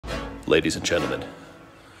Ladies and gentlemen,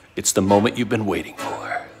 it's the moment you've been waiting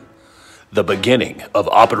for. The beginning of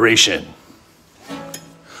Operation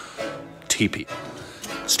TP.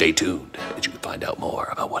 Stay tuned as you find out more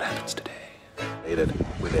about what happens today.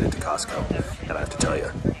 We made it to Costco, and I have to tell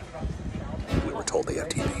you, we were told they have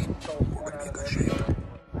TP. We're gonna be in good shape.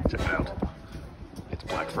 Check it out. It's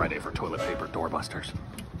Black Friday for toilet paper doorbusters.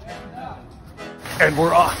 And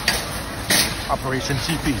we're off. Operation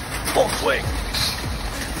TP. Full swing.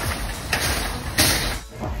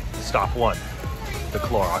 Stop one. The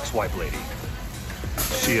Clorox wipe lady.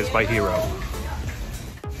 She is my hero.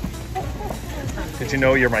 Did you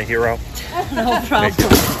know you're my hero? No problem.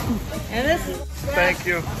 And this is... Thank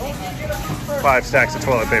you. 5 stacks of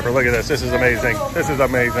toilet paper. Look at this. This is amazing. This is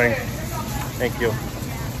amazing. Thank you.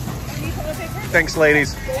 Thanks,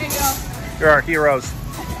 ladies. There you go. You're our heroes.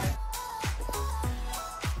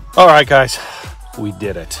 All right, guys. We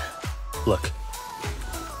did it. Look.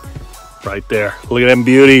 Right there. Look at them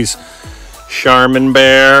beauties. Charmin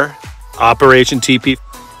Bear. Operation TP.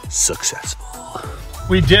 Successful.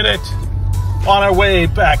 We did it. On our way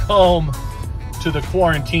back home to the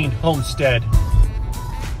quarantined homestead,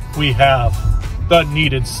 we have the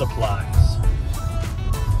needed supplies.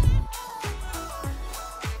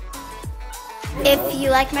 If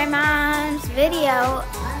you like my mom's video,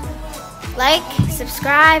 like,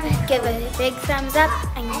 subscribe, give it a big thumbs up,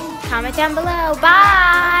 and comment down below.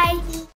 Bye!